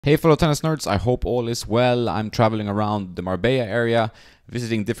Hey fellow tennis nerds, I hope all is well. I'm traveling around the Marbella area,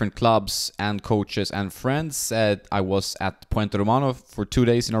 visiting different clubs and coaches and friends. I was at Puente Romano for 2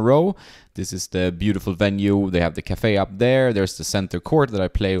 days in a row. This is the beautiful venue. They have the cafe up there. There's the center court that I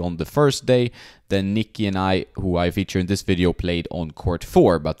played on the first day. Then Nikki and I, who I feature in this video, played on court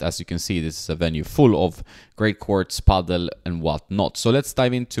 4. But as you can see, this is a venue full of great courts, paddle and whatnot. So let's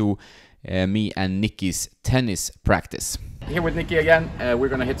dive into me and Nikki's tennis practice. Here with Nikki again, we're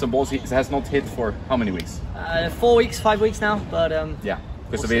gonna hit some balls. He has not hit for how many weeks? 4 weeks, 5 weeks now, but yeah,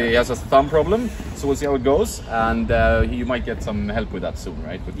 because he has a thumb problem, so we'll see how it goes, and you might get some help with that soon,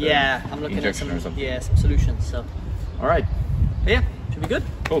 right? With yeah, I'm looking at some solutions. So, all right, but yeah, should be good.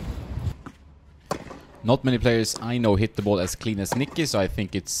 Cool. Not many players I know hit the ball as clean as Nikki, so I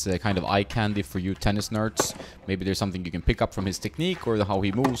think it's kind of eye candy for you tennis nerds. Maybe there's something you can pick up from his technique or how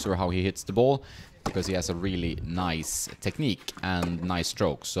he moves or how he hits the ball, because he has a really nice technique and nice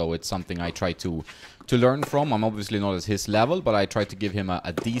strokes. So it's something I try to learn from. I'm obviously not at his level, but I try to give him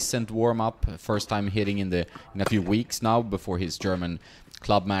a decent warm-up. First time hitting in a few weeks now before his German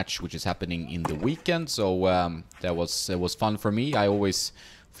club match, which is happening in the weekend. So that was fun for me. I always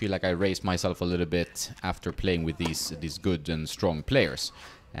feel like I raised myself a little bit after playing with these good and strong players,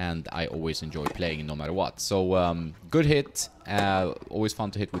 and I always enjoy playing no matter what. So good hit, always fun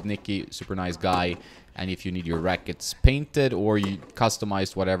to hit with Nikki, super nice guy. And if you need your rackets painted or you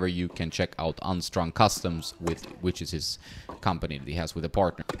customized, whatever, you can check out Unstrung Customs, which is his company that he has with a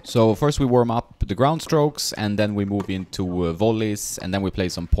partner. So first we warm up the ground strokes, and then we move into volleys, and then we play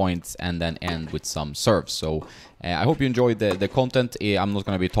some points, and then end with some serves. So I hope you enjoyed the content. I'm not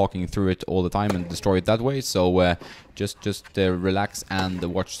going to be talking through it all the time and destroy it that way. So just relax and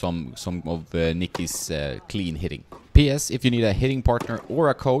watch some of Nikki's clean hitting. P.S. If you need a hitting partner or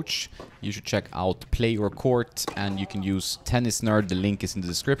a coach, you should check out Play Your Court, and you can use Tennis Nerd. The link is in the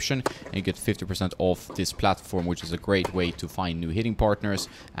description, and you get 50% off this platform, which is a great way to find new hitting partners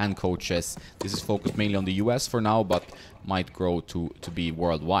and coaches. This is focused mainly on the US for now, but might grow to be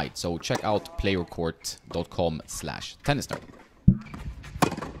worldwide. So check out playyourcourt.com/tennisnerd.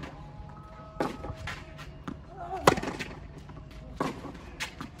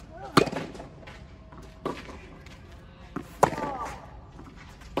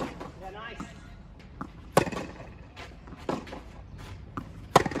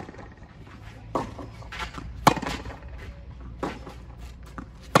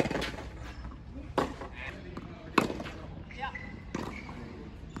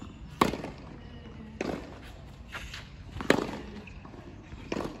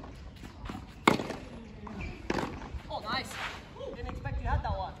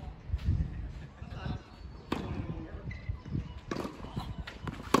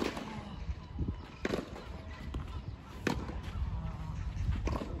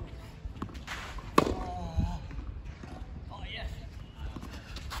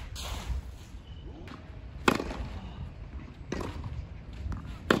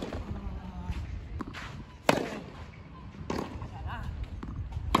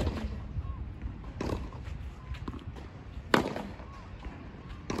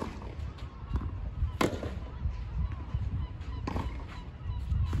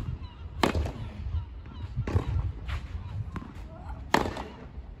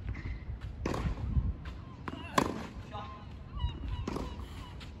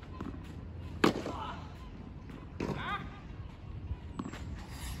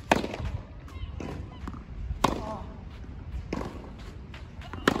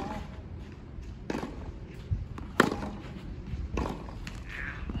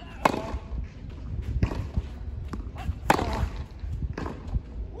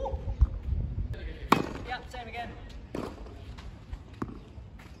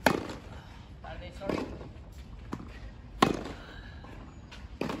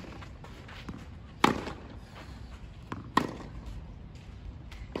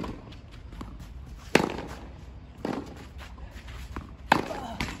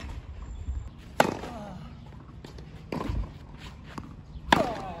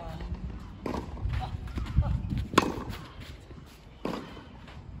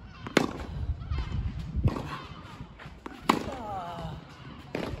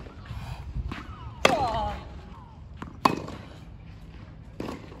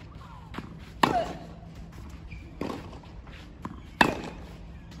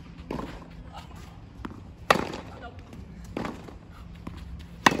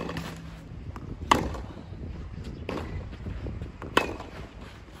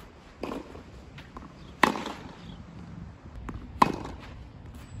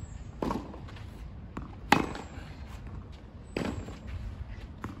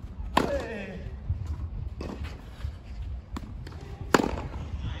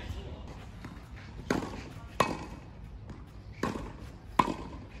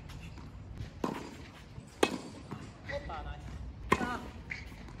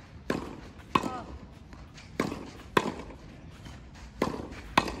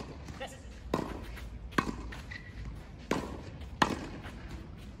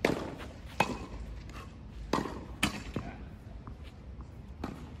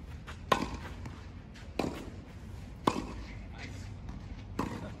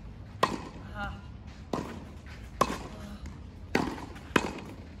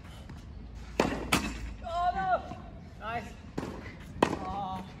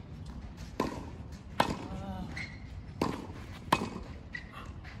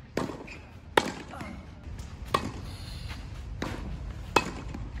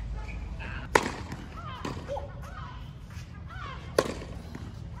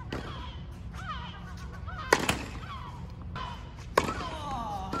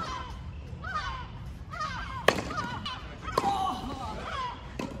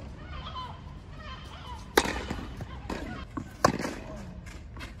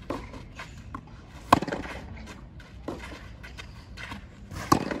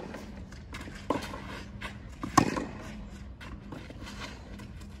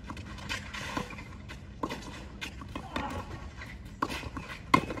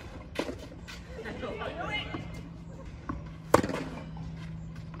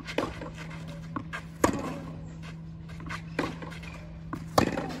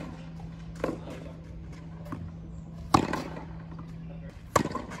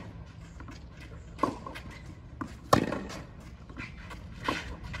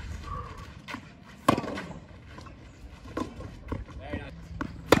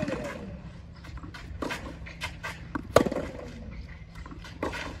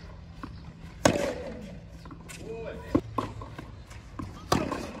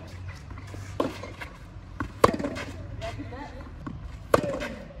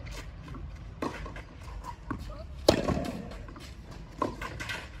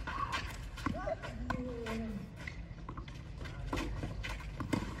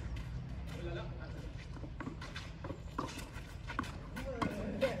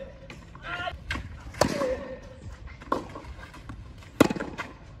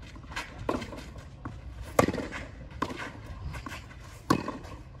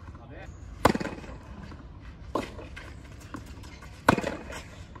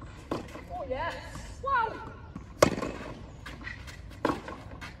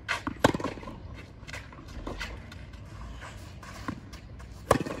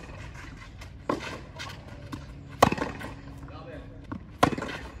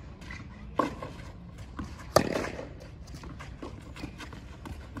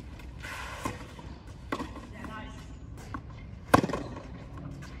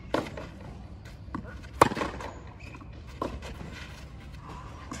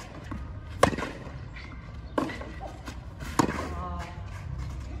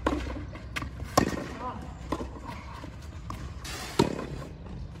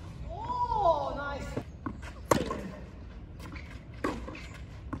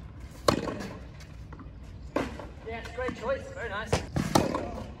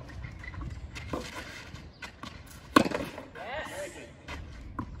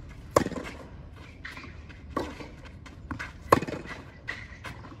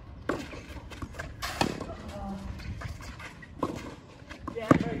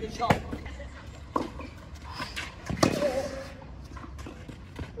 Very good shot.